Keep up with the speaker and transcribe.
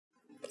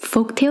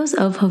Folktales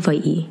of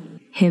Hawaii,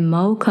 He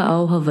Mau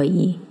Ka'au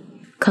Hawaii,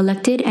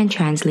 collected and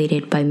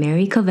translated by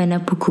Mary Kavena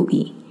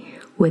Pukui,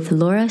 with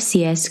Laura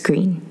C.S.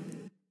 Green.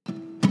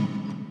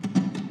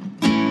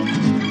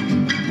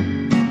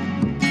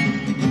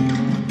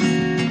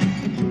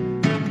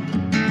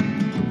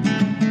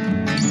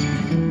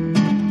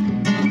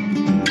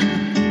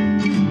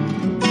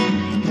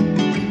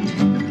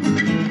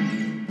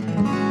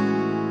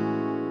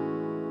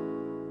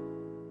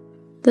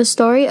 The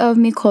story of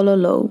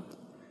Mikololou.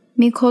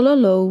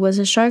 Mikololou was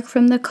a shark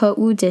from the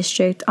Kaulu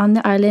district on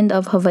the island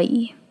of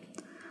Hawaii.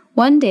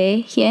 One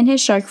day, he and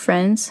his shark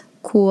friends,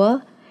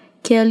 Kula,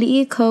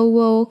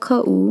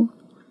 Ka'u,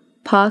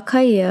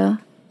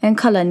 Pākaia, and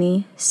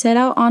Kalani, set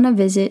out on a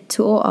visit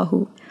to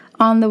Oahu.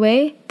 On the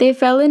way, they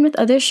fell in with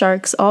other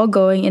sharks all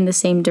going in the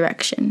same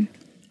direction.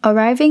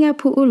 Arriving at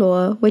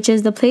Pu'uloa, which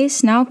is the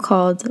place now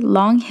called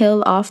Long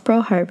Hill off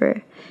Pearl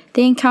Harbor,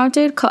 they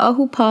encountered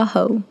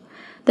Ka'ahupāhau,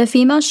 the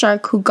female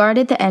shark who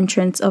guarded the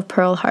entrance of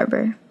Pearl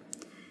Harbor.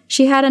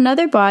 She had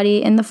another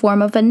body in the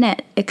form of a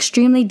net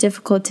extremely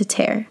difficult to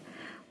tear,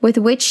 with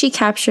which she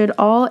captured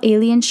all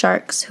alien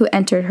sharks who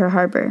entered her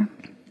harbor.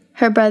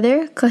 Her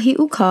brother,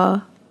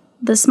 Kahi'uka,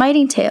 the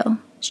smiting tail,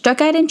 struck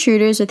at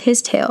intruders with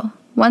his tail,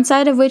 one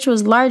side of which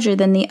was larger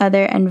than the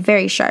other and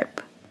very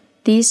sharp.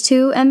 These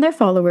two and their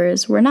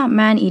followers were not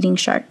man-eating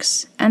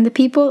sharks, and the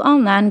people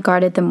on land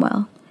guarded them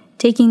well,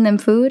 taking them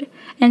food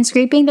and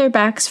scraping their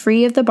backs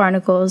free of the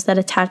barnacles that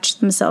attached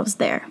themselves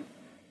there.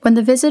 When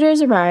the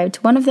visitors arrived,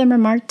 one of them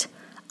remarked,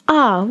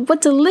 "Ah,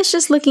 what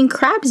delicious-looking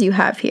crabs you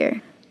have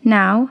here."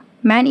 Now,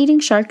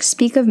 man-eating sharks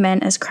speak of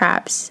men as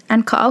crabs,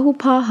 and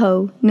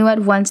Ka'ahupāhau knew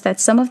at once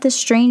that some of the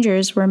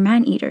strangers were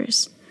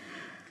man-eaters.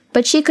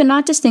 But she could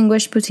not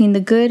distinguish between the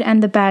good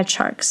and the bad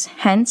sharks,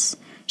 hence,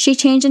 she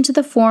changed into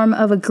the form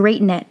of a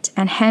great net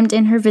and hemmed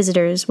in her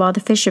visitors while the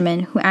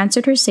fisherman who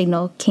answered her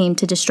signal came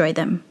to destroy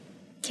them.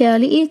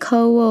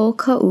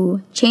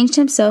 Ka'u changed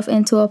himself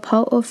into a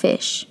pa'o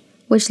fish,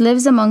 which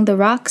lives among the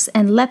rocks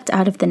and leapt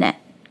out of the net.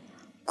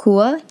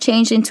 Kua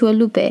changed into a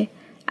lupe,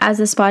 as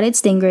the spotted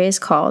stingray is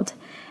called,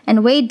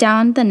 and weighed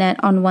down the net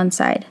on one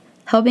side,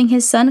 helping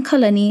his son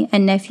Kalani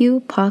and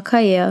nephew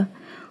Pākaia,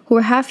 who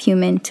were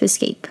half-human, to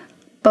escape.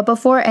 But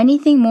before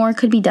anything more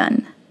could be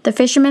done, the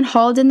fishermen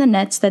hauled in the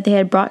nets that they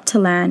had brought to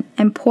land,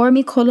 and poor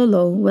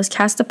Mikololou was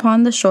cast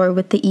upon the shore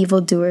with the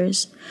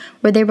evildoers,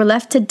 where they were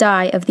left to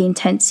die of the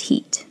intense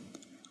heat.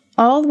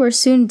 All were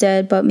soon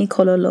dead but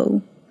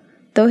Mikololou.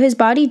 Though his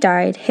body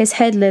died, his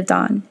head lived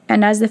on,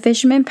 and as the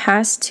fishermen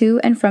passed to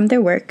and from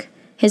their work,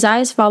 his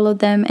eyes followed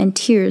them and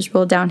tears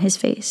rolled down his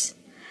face.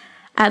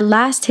 At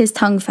last his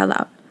tongue fell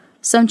out.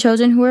 Some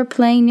children who were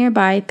playing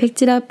nearby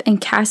picked it up and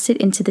cast it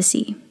into the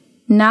sea.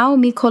 Now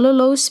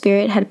Mikololou's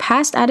spirit had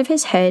passed out of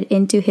his head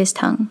into his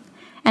tongue,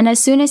 and as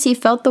soon as he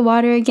felt the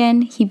water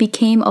again, he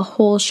became a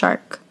whole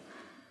shark.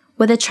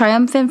 With a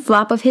triumphant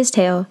flop of his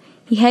tail,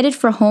 he headed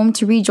for home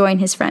to rejoin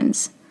his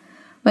friends.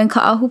 When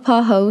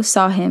Ka'ahupāhau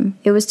saw him,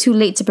 it was too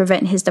late to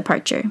prevent his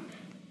departure.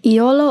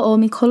 Iola o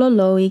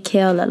Mikololou I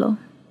Kealelo.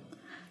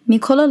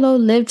 Mikololou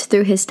lived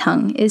through his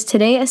tongue is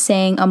today a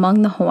saying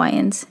among the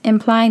Hawaiians,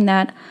 implying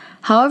that,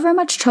 however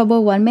much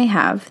trouble one may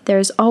have, there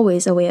is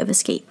always a way of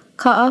escape.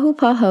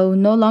 Ka'ahupāhau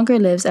no longer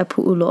lives at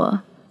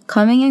Pu'uloa,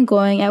 coming and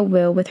going at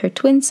will with her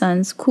twin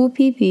sons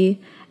Kupipi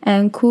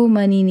and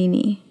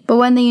Kumaninini. But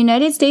when the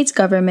United States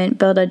government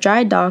built a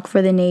dry dock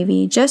for the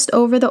Navy just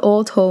over the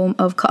old home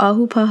of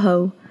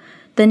Ka'ahupāhau,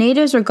 the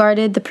natives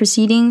regarded the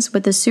proceedings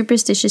with a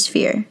superstitious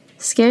fear.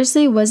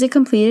 Scarcely was it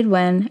completed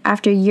when,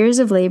 after years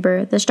of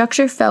labor, the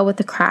structure fell with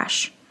a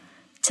crash.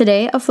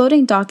 Today, a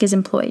floating dock is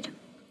employed.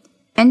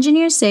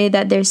 Engineers say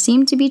that there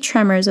seem to be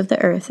tremors of the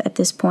earth at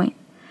this point,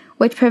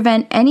 which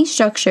prevent any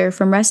structure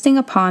from resting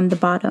upon the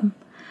bottom.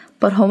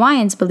 But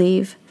Hawaiians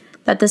believe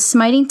that the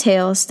smiting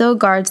tail still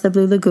guards the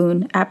Blue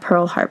Lagoon at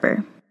Pearl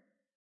Harbor.